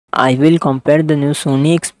I will compare the new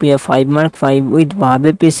Sony Xperia 5 Mark 5 with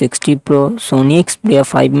Huawei P60 Pro. Sony Xperia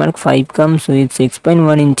 5 Mark 5 comes with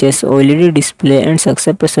 6.1 inches OLED display and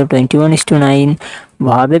success ratio 21:9.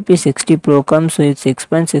 Huawei P60 Pro comes with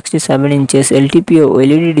 6.67 inches LTPO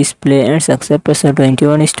OLED display and success ratio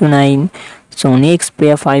 21:9. Sony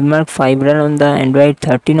Xperia 5 Mark 5 run on the Android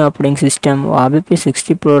 13 operating system. Huawei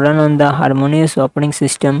P60 Pro run on the Harmonious operating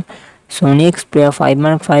system. Sony Xperia 5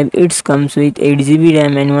 Mark 5 it comes with 8GB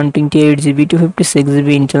RAM and 128GB to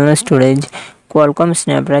 56GB internal storage. Qualcomm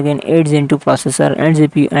Snapdragon 8 Gen 2 processor and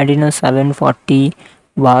GPU Adreno 740.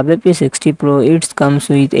 Huawei P60 Pro it comes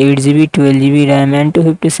with 8GB 12GB RAM and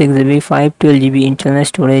 256GB 512GB internal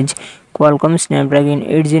storage. Qualcomm Snapdragon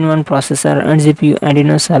 8 Gen 1 processor and GPU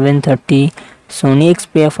Adreno 730. Sony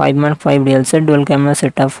Xperia 5 Mark 5 real set dual camera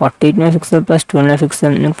setup 48 MP plus 12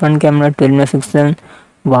 MP front camera 12 MP.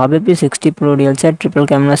 Huawei P60 Pro real set triple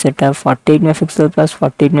camera setup 48 MP plus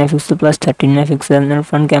 48 MP plus 13 MP and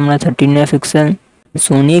front camera 13 MP.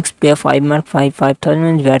 Sony Xperia 5 Mark 5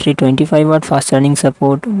 5000 mAh battery 25 watt fast charging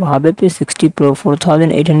support. Huawei P60 Pro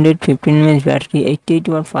 4815 mAh battery 88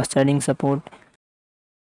 watt fast charging support.